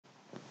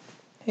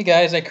Hey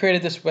guys, I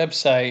created this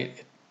website.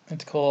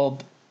 It's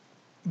called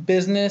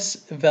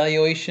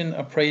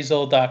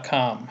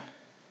businessvaluationappraisal.com.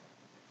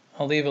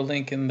 I'll leave a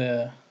link in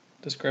the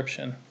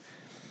description.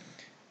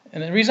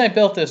 And the reason I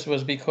built this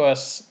was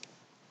because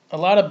a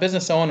lot of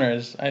business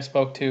owners I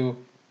spoke to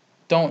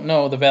don't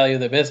know the value of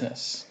their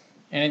business.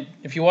 And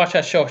if you watch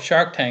that show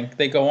Shark Tank,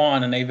 they go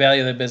on and they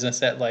value their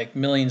business at like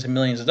millions and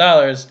millions of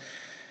dollars.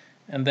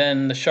 And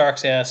then the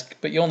sharks ask,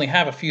 but you only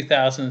have a few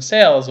thousand in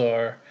sales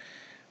or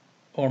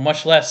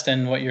much less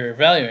than what you're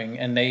valuing,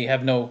 and they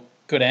have no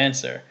good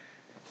answer.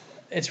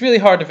 It's really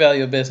hard to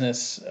value a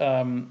business.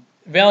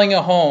 Valuing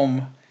a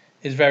home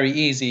is very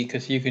easy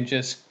because you can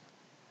just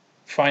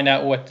find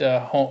out what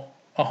a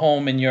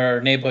home in your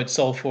neighborhood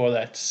sold for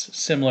that's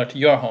similar to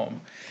your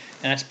home.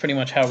 And that's pretty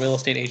much how real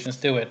estate agents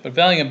do it. But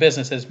valuing a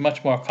business is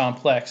much more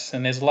complex,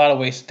 and there's a lot of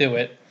ways to do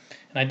it.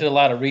 And I did a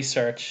lot of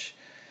research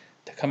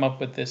to come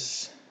up with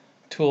this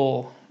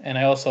tool, and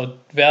I also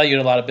valued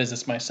a lot of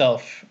business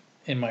myself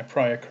in my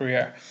prior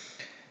career.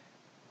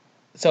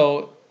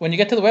 So when you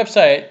get to the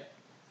website,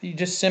 you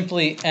just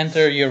simply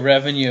enter your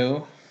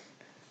revenue.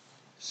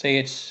 Say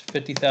it's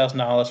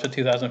 $50,000 for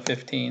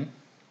 2015.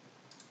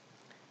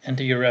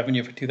 Enter your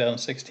revenue for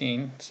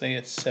 2016. Say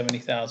it's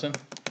 70,000.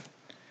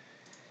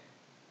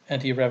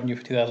 Enter your revenue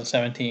for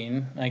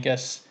 2017. I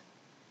guess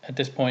at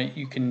this point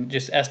you can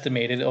just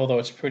estimate it, although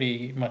it's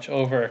pretty much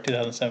over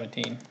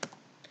 2017.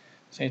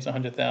 Say it's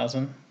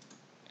 100,000.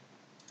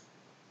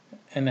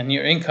 And then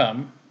your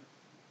income,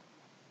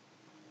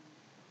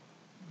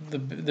 the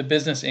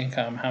business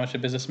income, how much the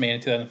business made in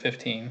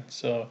 2015.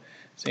 So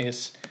say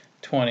it's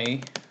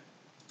 20.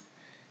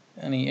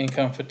 Any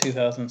income for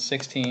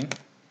 2016,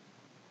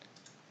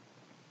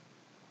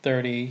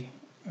 30,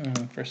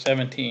 and for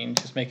 17,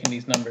 just making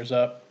these numbers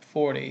up,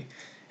 40.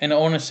 And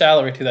owner's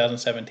salary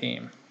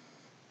 2017.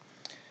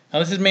 Now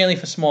this is mainly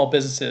for small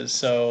businesses,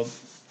 so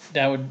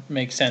that would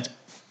make sense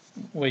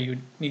where you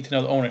need to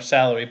know the owner's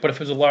salary. But if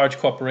it was a large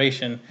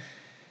corporation,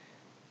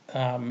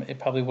 it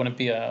probably wouldn't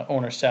be an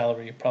owner's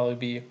salary. It'd probably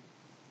be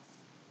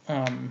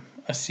a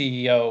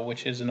CEO,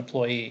 which is an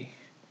employee,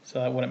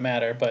 so that wouldn't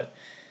matter. But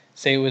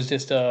say it was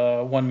just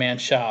a one-man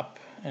shop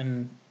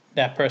and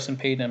that person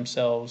paid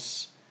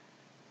themselves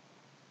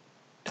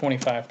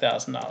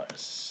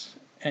 $25,000,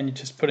 and you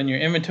just put in your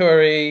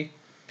inventory,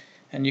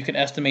 and you can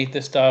estimate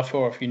this stuff,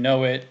 or if you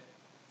know it,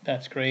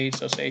 that's great.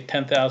 So say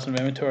 10,000 of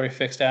inventory,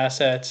 fixed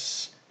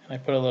assets, and I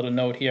put a little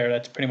note here.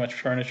 That's pretty much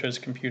furnitures,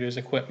 computers,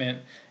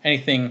 equipment,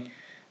 anything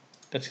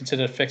that's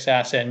considered a fixed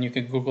asset, and you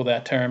could Google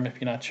that term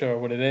if you're not sure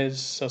what it is.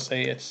 So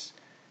say it's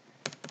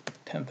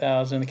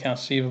 10,000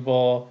 accounts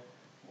receivable,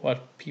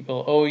 what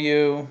people owe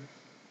you.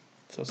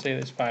 So say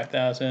there's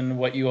 5,000.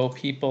 What you owe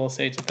people,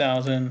 say it's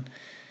 1,000,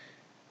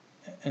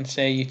 and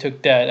say you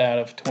took debt out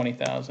of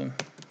 20,000.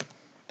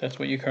 That's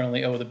what you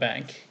currently owe the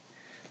bank.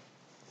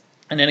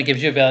 And then it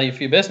gives you a value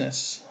for your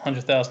business,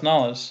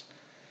 $100,000.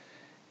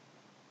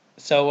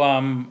 So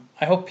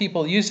I hope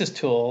people use this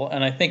tool,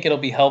 and I think it'll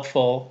be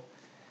helpful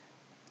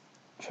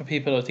for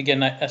people to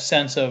get a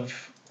sense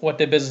of what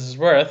their business is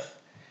worth.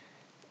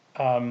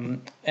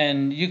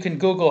 And you can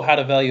Google how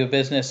to value a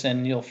business,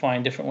 and you'll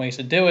find different ways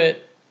to do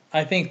it.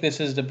 I think this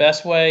is the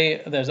best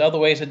way. There's other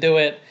ways to do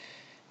it.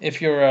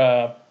 If you're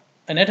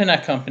an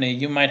internet company,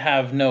 you might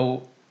have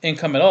no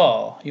income at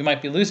all. You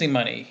might be losing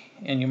money,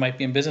 and you might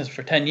be in business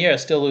for 10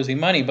 years still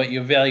losing money, but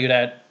you're valued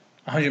at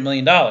 $100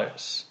 million.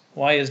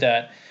 Why is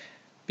that?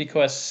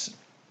 Because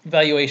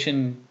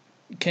valuation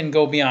can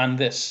go beyond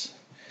this.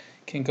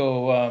 Can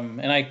go,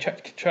 and I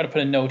try to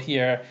put a note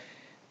here,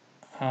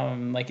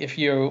 like if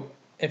you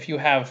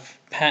have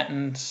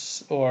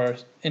patents or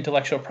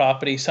intellectual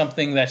property,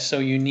 something that's so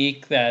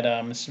unique that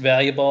it's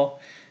valuable,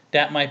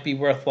 that might be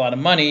worth a lot of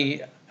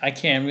money. I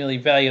can't really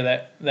value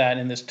that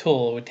in this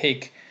tool. It would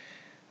take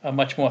a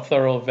much more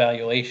thorough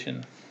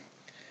evaluation.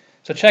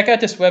 So check out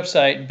this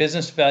website,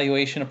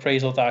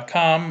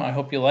 businessvaluationappraisal.com. I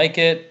hope you like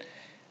it.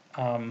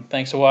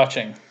 Thanks for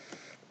watching.